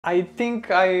I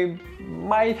think I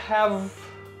might have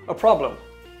a problem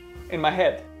in my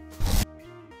head.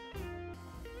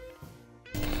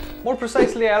 More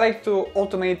precisely, I like to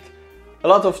automate a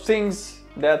lot of things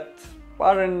that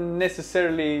aren't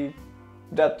necessarily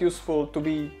that useful to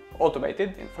be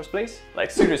automated in the first place. Like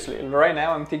seriously, right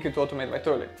now I'm thinking to automate my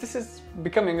toilet. This is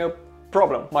becoming a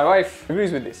problem. My wife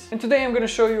agrees with this. And today I'm going to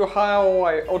show you how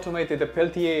I automated a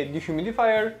Peltier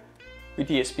dehumidifier with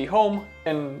ESPHome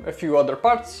and a few other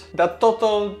parts that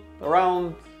totaled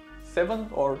around 7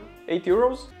 or 8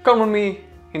 euros. Come with me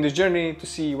in this journey to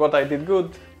see what I did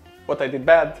good, what I did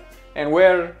bad, and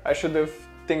where I should have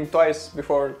think twice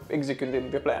before executing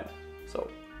the plan. So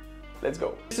let's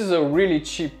go. This is a really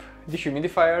cheap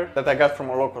dehumidifier that I got from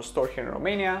a local store here in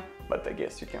Romania, but I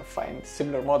guess you can find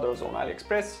similar models on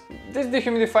AliExpress. This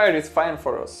dehumidifier is fine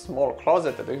for a small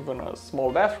closet or even a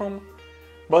small bathroom,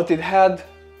 but it had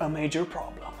a major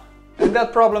problem. And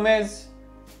that problem is,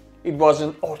 it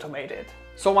wasn't automated.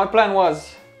 So my plan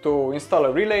was to install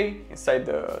a relay inside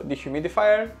the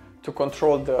dehumidifier to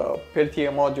control the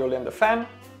Peltier module and the fan,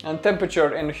 and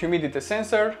temperature and humidity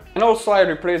sensor. And also I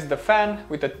replaced the fan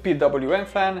with a PWM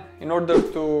fan in order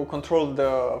to control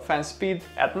the fan speed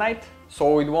at night,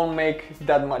 so it won't make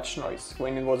that much noise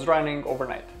when it was running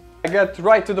overnight. I got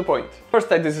right to the point.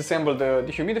 First I disassembled the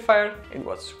dehumidifier. It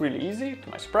was really easy, to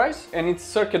my surprise, and its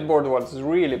circuit board was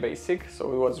really basic,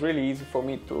 so it was really easy for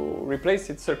me to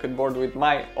replace its circuit board with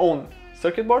my own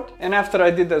circuit board. And after I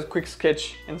did a quick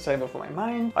sketch inside of my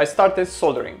mind, I started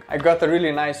soldering. I got a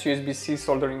really nice USB-C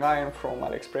soldering iron from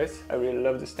AliExpress. I really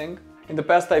love this thing. In the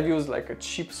past I've used like a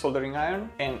cheap soldering iron,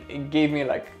 and it gave me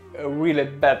like a really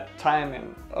bad time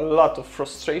and a lot of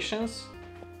frustrations.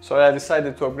 So I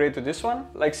decided to upgrade to this one.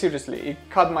 Like seriously, it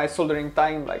cut my soldering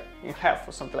time like in half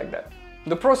or something like that.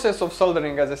 The process of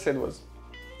soldering, as I said, was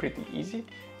pretty easy.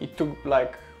 It took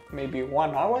like maybe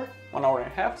 1 hour, 1 hour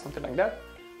and a half, something like that.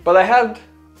 But I had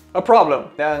a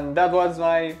problem, and that was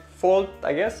my fault,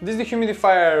 I guess. This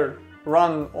dehumidifier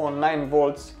ran on 9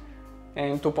 volts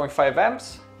and 2.5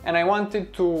 amps, and I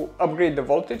wanted to upgrade the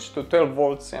voltage to 12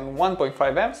 volts and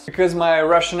 1.5 amps because my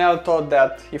rationale thought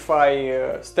that if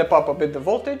I step up a bit the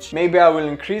voltage, maybe I will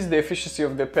increase the efficiency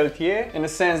of the Peltier in the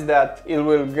sense that it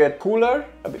will get cooler,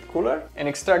 a bit cooler, and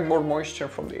extract more moisture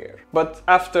from the air. But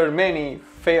after many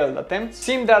failed attempts, it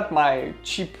seemed that my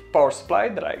cheap power supply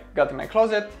that I got in my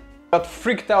closet got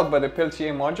freaked out by the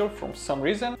Peltier module for some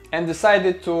reason and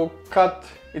decided to cut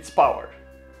its power.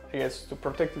 I guess to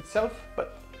protect itself,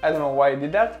 but I don't know why it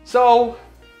did that. So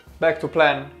back to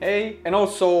plan A. And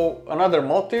also another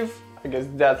motive, I guess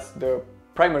that's the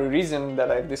primary reason that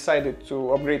I decided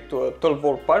to upgrade to a 12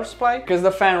 volt power supply, because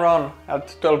the fan ran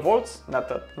at 12 volts,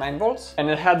 not at 9 volts, and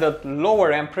it had a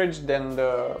lower amperage than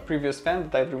the previous fan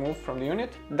that I removed from the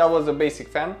unit. That was a basic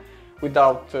fan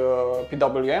without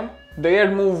PWM. The air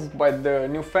moved by the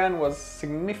new fan was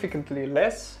significantly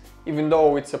less, even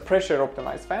though it's a pressure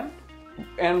optimized fan.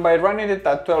 And by running it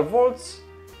at 12 volts,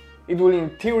 it will in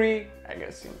theory, I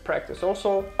guess in practice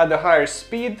also, add a higher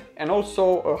speed and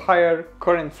also a higher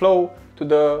current flow to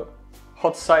the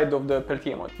hot side of the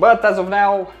Peltier module. But as of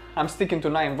now, I'm sticking to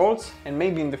 9 volts, and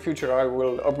maybe in the future I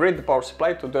will upgrade the power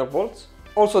supply to 12 volts.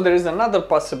 Also, there is another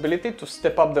possibility to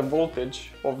step up the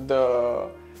voltage of the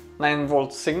 9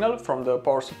 volt signal from the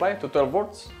power supply to 12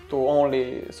 volts to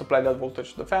only supply that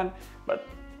voltage to the fan, but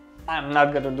I'm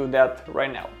not gonna do that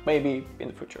right now, maybe in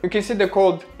the future. You can see the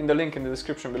code in the link in the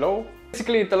description below.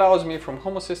 Basically, it allows me from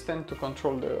Home Assistant to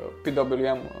control the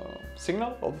PWM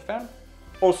signal of the fan.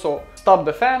 Also stop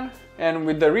the fan, and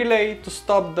with the relay to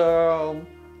stop the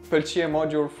Peltier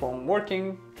module from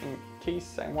working in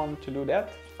case I want to do that.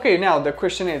 Okay, now the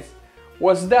question is,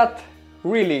 was that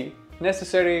really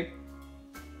necessary?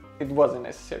 It wasn't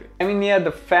necessary. I mean, yeah,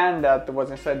 the fan that was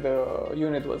inside the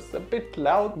unit was a bit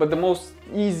loud, but the most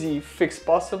easy fix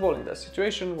possible in that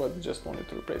situation was just only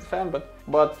to replace the fan.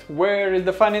 But where is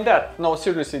the fun in that? No,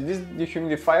 seriously, this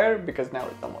dehumidifier, because now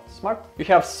it's somewhat smart, you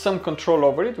have some control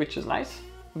over it, which is nice,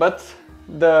 but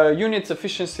the unit's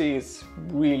efficiency is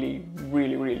really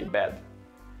bad.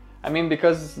 I mean,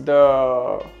 because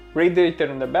the radiator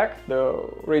in the back, the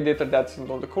radiator that's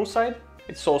on the cool side,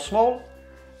 it's so small.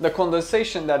 The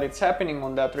condensation that it's happening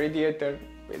on that radiator,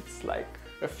 it's like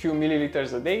a few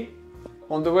milliliters a day.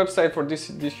 On the website for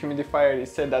this dehumidifier, it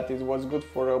said that it was good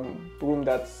for a room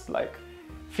that's like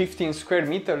 15 square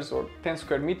meters or 10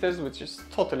 square meters, which is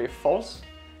totally false.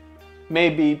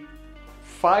 Maybe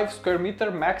 5 square meter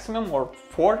maximum or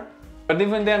 4. But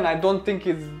even then, I don't think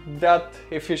it's that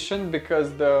efficient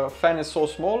because the fan is so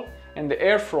small and the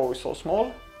airflow is so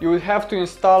small. You would have to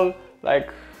install like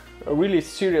a really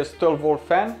serious 12 volt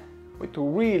fan with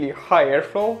really high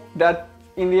airflow that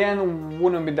in the end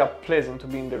wouldn't be that pleasant to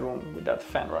be in the room with that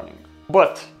fan running.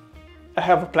 But I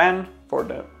have a plan for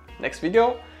the next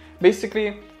video.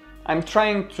 Basically, I'm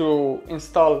trying to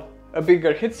install a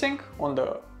bigger heatsink on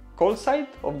the cold side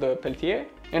of the Peltier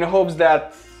in hopes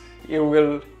that it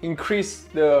will increase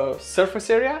the surface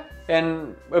area,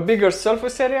 and a bigger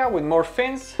surface area with more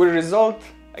fans will result,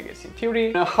 I guess in theory,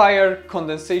 in a higher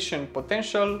condensation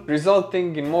potential,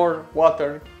 resulting in more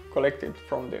water collected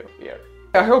from the air.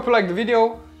 I hope you liked the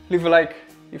video. Leave a like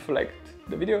if you liked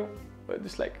the video, but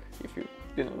dislike if you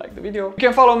didn't like the video. You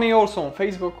can follow me also on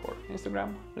Facebook or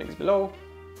Instagram, links below.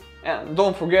 And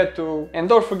don't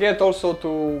forget also to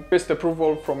request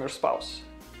approval from your spouse,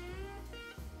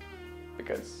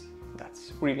 because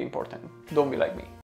that's really important. Don't be like me.